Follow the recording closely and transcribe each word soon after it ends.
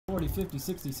40, 50,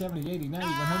 60, 70, 80, 90,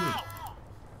 100.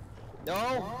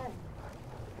 No.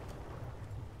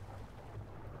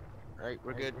 Alright,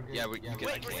 we're good. Yeah, we can.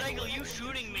 Wait, Recycle, you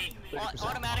shooting me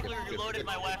automatically reloaded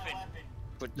my weapon.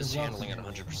 Put this handling at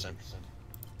 100%.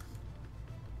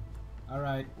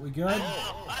 Alright, we good?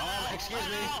 Excuse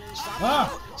me. Stop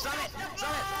Ah! it! Stop it! Stop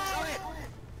it! Stop it!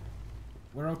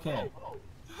 We're okay.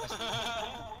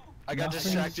 I got Nothing.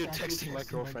 distracted texting my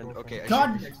girlfriend. Okay,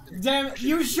 God damn it,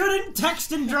 you shouldn't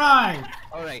text and drive!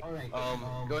 Alright,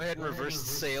 go ahead and reverse the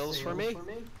sales for me.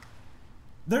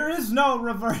 There is no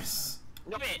reverse.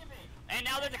 Nope. And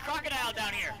now there's a crocodile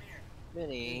down here.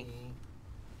 Minnie.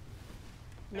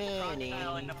 There's a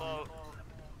crocodile in the boat.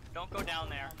 Don't go down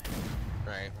there.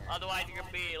 Right. Otherwise you're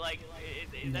gonna be like,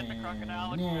 is that the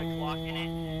crocodile? You're like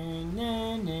walking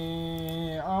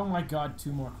it. Oh my god,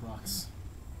 2 more crocs.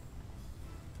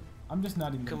 I'm just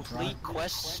not even gonna Complete try.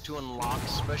 quests to unlock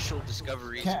special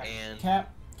discoveries and...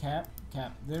 Cap.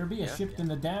 There'll be a ship in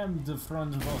the damned in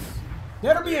front of us.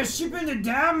 There'll be a ship in the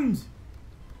damned!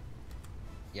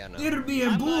 Yeah, no. There'll be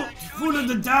a boat full of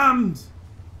the damned!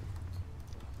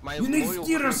 My You need to loyal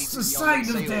steer crew us needs to the to be on side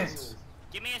the of that! sales.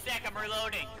 Give me a sec, I'm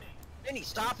reloading. Minnie,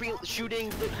 stop shooting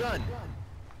the gun.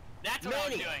 That's what I'm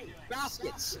Minnie, doing.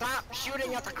 Basket, stop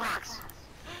shooting at the crocs.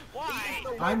 Why?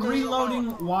 I'm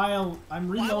reloading while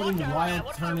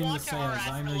What's turning my the sails. watch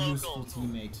hour I'm at a the useful locals?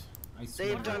 teammate. I swear.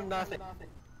 They've done nothing.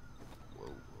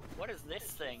 What is this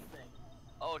thing?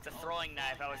 Oh, it's a throwing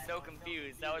knife. I was so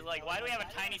confused. I was like, why do we have a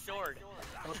tiny sword?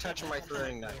 Don't touch my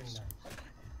throwing knives.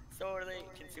 So are they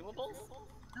consumables?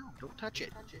 No, don't touch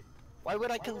it. Why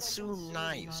would I consume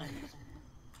knives?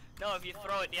 No, if you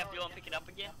throw it, do you have to go and pick it up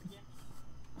again?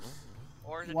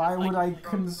 Or is it Why just would like, I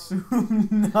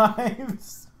consume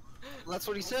knives? That's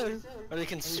what he said. Are they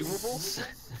consumables?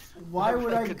 Why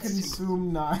would I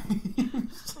consume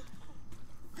knives?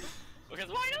 Because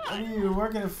why What not? are you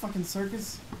working at a fucking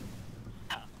circus?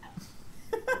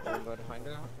 I'm about to find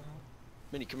out.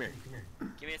 Minnie, come here.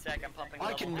 Give me a sec, I'm pumping.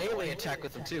 I can level. melee attack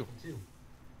with them too.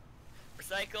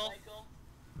 Recycle.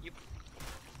 You.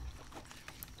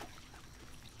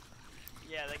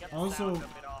 Yeah, they got the Also- sound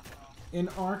a bit off. In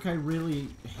Ark, I really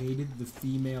hated the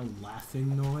female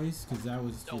laughing noise, because that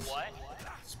was The just what?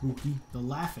 spooky. The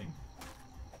laughing.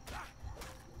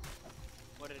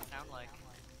 What did it sound like?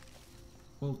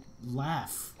 Well,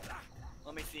 laugh.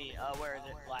 Let me see. Where is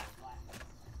it? Laugh.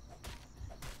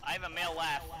 I have a male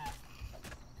laugh.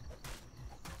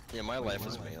 Yeah, my life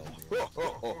is male.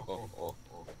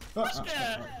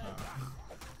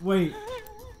 Wait.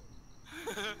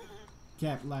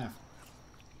 Cap, laugh.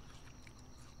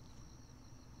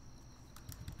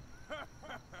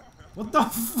 What the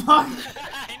fuck?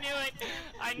 I knew it.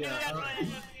 I knew that one.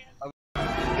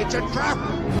 It's a trap!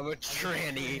 I'm a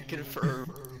tranny,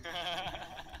 confirm.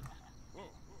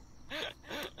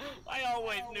 I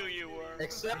always knew you were.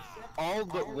 Except all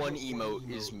but one emote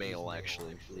is male,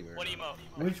 actually. Believe it or What not.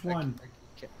 emote? Which one?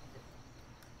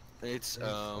 It's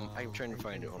I'm trying to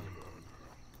find it on.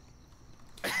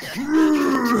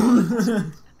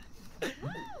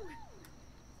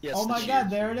 Yes, Oh the my cheater. god,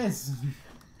 there it is.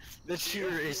 The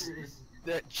cheater is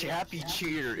that chappy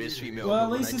cheater is female. Well, but at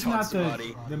when least I it's taunt not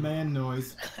somebody, the man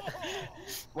noise.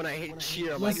 when I hate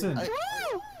cheater, I'm Listen. like,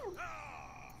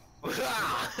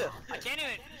 I can't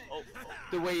even. Oh.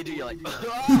 the way you do, you're like,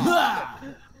 how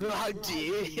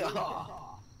dare you?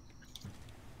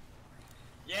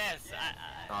 Yes.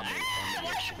 Oh, man,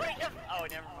 Why did you break it? Oh,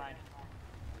 never mind.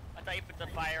 I thought you put the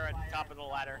fire at the top of the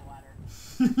ladder.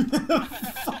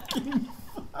 Fucking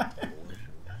fire.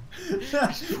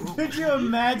 Could you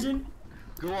imagine?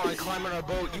 Go on, climb on our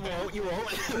boat. You won't. You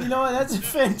won't. You know what? That's a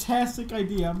fantastic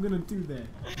idea. I'm gonna do that.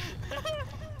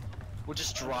 We'll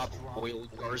just drop oil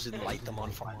jars and light them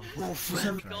on fire.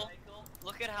 Michael,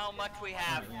 look at how much we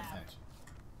have.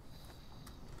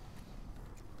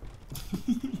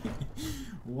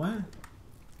 What?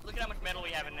 Look at how much metal we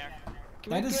have in there.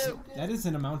 That is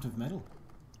an amount of metal.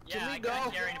 Yeah, we I got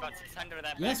go? carrying about 600 of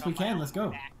that. Yes, back we on my can. own Let's go.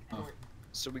 back. Oh,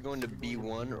 So we going to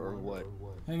B1 or what?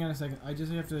 hang on a second. I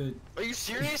just have to. Are you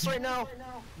serious right now?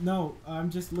 No, I'm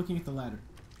just looking at the ladder.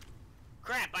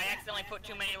 Crap! I accidentally put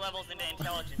too many levels into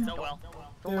intelligence. Oh well.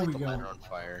 Don't There light we the go. ladder on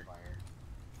fire.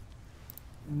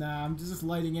 Nah, I'm just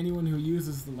lighting anyone who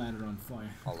uses the ladder on fire.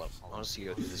 I want to see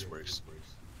how this works.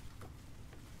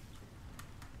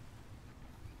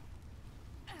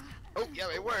 Oh, yeah,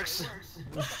 it works.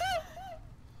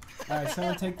 Alright,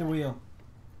 someone take the wheel.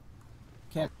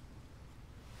 Cap.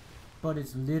 But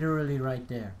it's literally right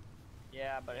there.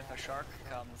 Yeah, but if a shark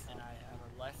comes, then I have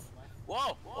less.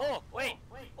 Whoa! Oh, wait!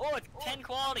 Oh, it's 10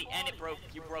 quality, and it broke.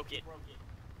 You broke it.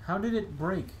 How did it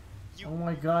break? You Oh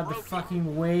my god, the broke it.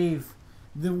 fucking wave.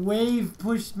 The wave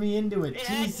pushed me into it. It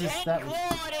had Jesus, 10 that was...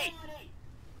 quality.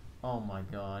 Oh my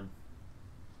god.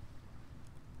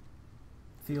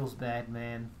 Feels bad,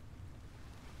 man.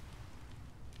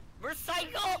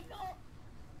 Recycle!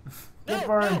 Get No,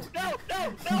 burned! no,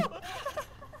 no, no!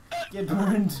 Get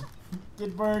burned!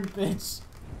 Get burned, bitch!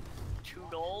 2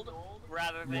 gold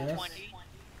rather than Yes. 20.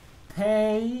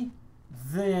 Pay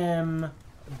them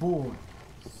boys.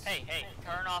 Hey,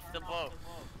 turn off the boat.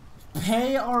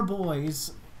 Pay our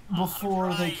boys before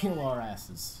they trying. kill our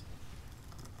asses.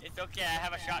 It's okay, I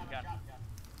have a shotgun.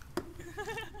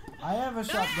 I have a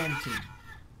shotgun too.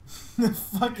 The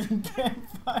fucking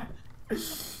campfire.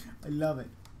 I love it.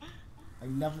 I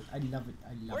love it. I love it.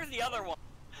 I love Where's it. the other one?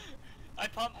 I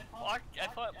pumped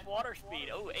water speed.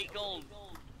 Oh, 8 gold.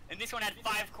 And this one had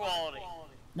 5 quality.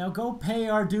 Now go pay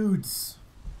our dudes.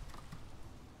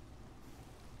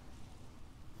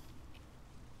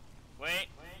 Wait.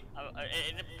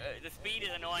 The speed is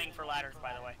annoying for ladders,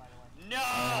 by the way. No!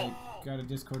 I got a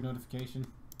Discord notification.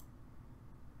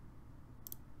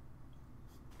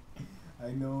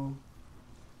 I know.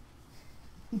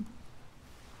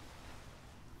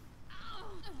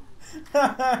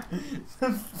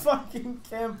 The fucking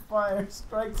campfire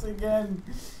strikes again.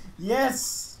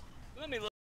 Yes! Let me look.